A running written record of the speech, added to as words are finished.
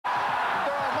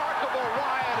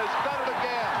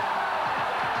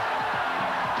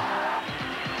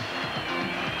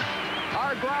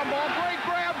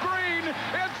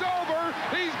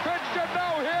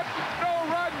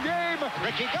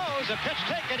the pitch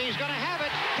taken? He's going to have it.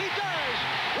 He does.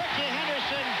 Ricky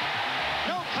Henderson,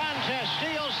 no contest,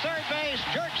 steals third base,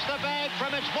 jerks the bag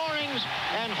from its moorings,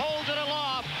 and holds it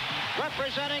aloft,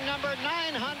 representing number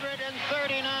 939.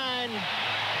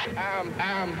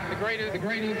 I'm the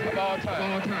greatest of all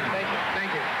time.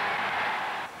 Thank you.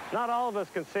 Not all of us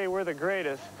can say we're the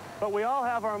greatest, but we all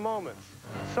have our moments.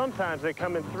 Sometimes they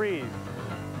come in threes.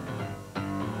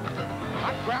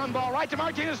 Hot ground ball right to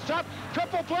Martinez. Top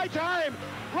triple play time.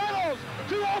 Reynolds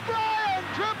to O'Brien.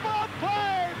 Triple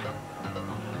play.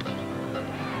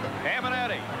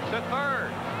 Caminetti to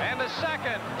third and to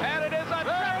second, and it is a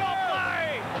triple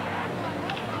play.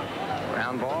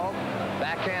 Ground ball,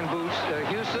 backhand boost.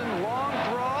 Houston, long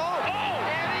throw. Oh,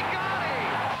 and he got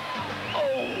him.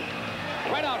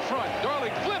 Oh, right out front.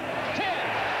 Darling flip 10.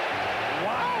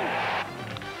 Wow.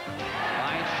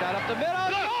 Line shot up the middle.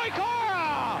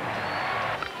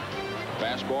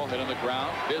 Fastball hit on the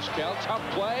ground. Vizquel, tough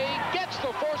play, gets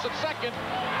the force at second,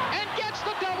 and gets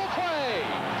the double play.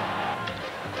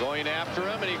 Going after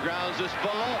him, and he grounds this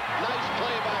ball. Nice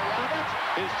play by Roberts.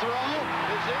 His throw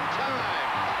is in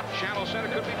time. Shallow center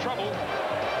could be trouble.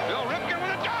 Bill Ripken with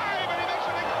a dive, and he makes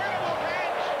an incredible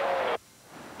catch.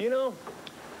 You know,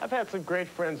 I've had some great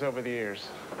friends over the years.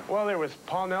 Well, there was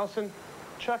Paul Nelson,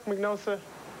 Chuck Magnosa,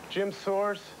 Jim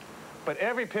Soares, but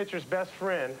every pitcher's best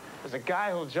friend is a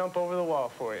guy who'll jump over the wall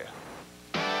for you.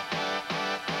 And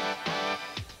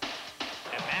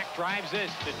Mack drives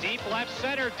this to deep left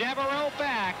center. Devereaux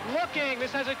back, looking.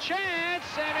 This has a chance,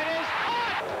 and it is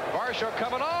hot. Varsho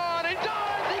coming on. He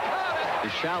does. He caught it.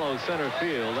 The shallow center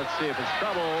field. Let's see if it's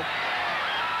trouble.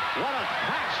 What a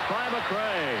catch by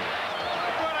McRae.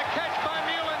 What a catch by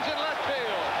Mullins in left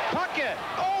field. Puckett,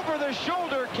 over the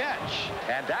shoulder catch.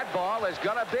 And that ball is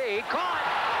going to be caught.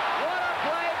 What a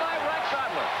play by Rex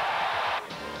Sudler.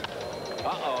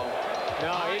 Uh-oh.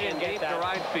 No, he didn't get deep that. to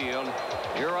right field.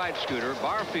 You're right, Scooter.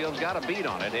 Barfield's got a beat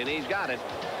on it, and he's got it.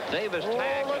 Davis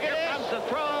tags. Look at Here this. comes the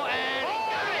throw, and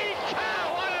Holy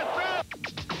cow, what a throw!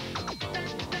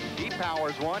 He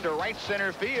powers one to right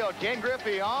center field. Ken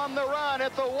Griffey on the run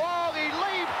at the wall. He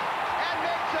leaps and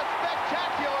makes a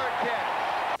spectacular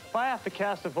catch. If I have to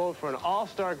cast a vote for an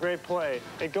all-star great play,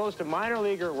 it goes to minor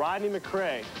leaguer Rodney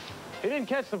McRae. He didn't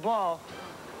catch the ball,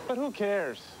 but who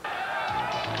cares?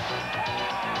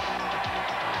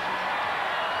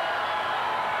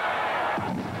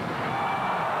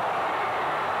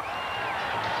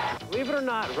 Believe it or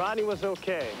not, Rodney was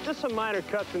okay. Just some minor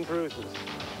cuts and bruises.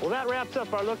 Well, that wraps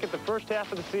up our look at the first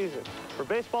half of the season. For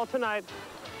Baseball Tonight,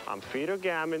 I'm Peter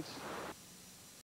Gammons.